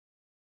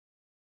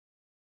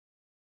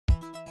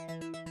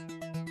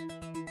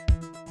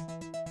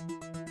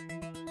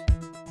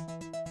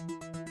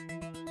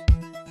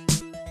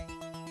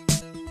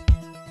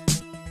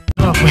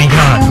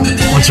got,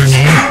 what's her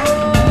name?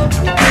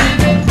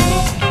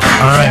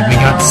 Alright, we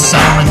got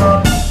Silent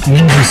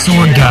Ninja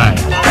Sword Guy.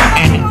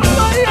 And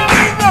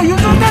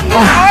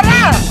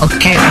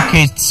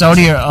okay,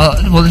 Saudi,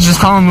 well, let's just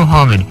call him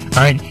Muhammad.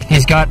 Alright,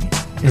 he's got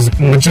his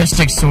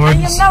majestic swords.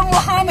 I am not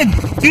Muhammad.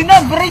 Do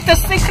not break the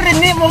sacred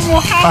name of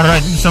Muhammad.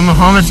 Alright, so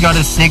Muhammad's got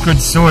his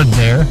sacred sword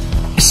there,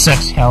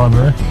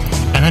 Excalibur.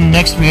 And then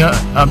next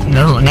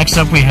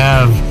up we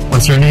have,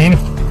 what's her name?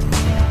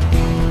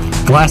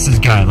 Glasses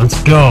guy.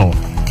 Let's go.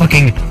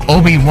 Fucking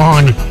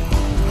Obi-Wan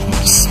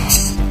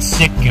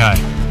stick guy.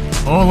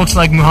 Oh, looks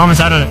like Muhammad's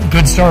had a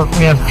good start.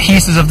 We have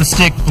pieces of the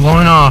stick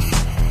blowing off.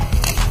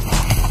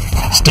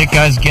 Stick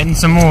guy's getting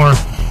some more.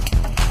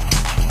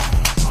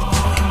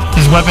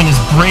 His weapon is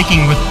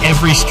breaking with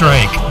every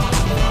strike.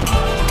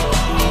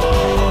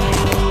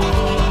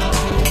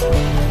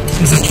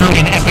 This is truly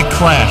an epic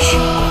clash.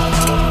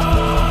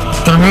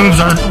 Their moves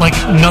are like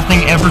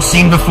nothing ever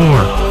seen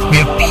before. We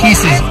have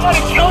pieces.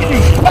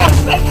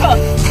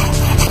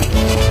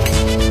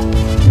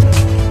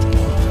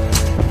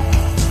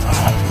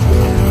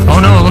 Oh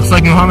no, it looks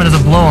like Muhammad has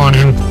a blow on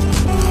him.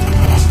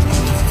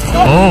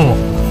 Oh.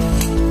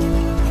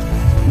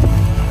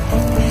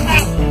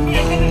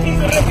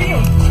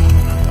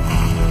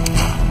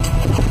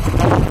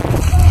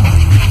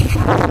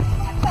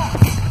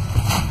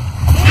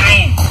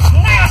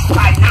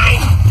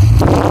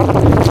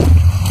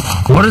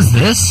 What is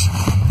this?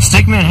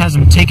 Stickman has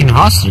him taken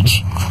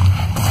hostage.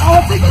 Oh,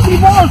 take the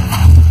ball!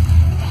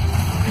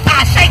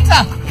 Ah,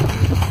 Shaita!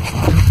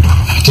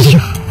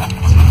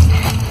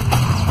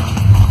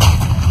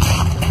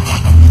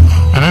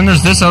 And then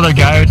there's this other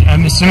guy,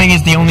 I'm assuming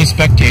he's the only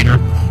spectator.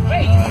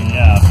 Wait,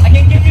 yeah. I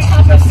can give you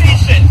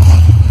compensation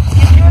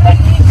if you let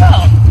me go.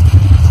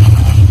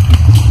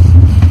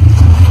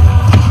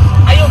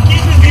 I will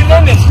give you the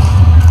lemon.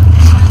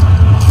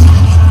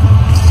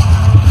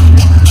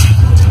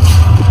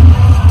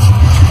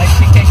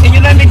 Can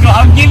you let me go?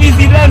 I'll give you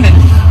the lemon.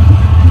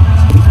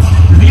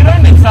 The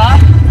lemon, sir.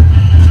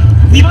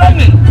 The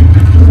lemon.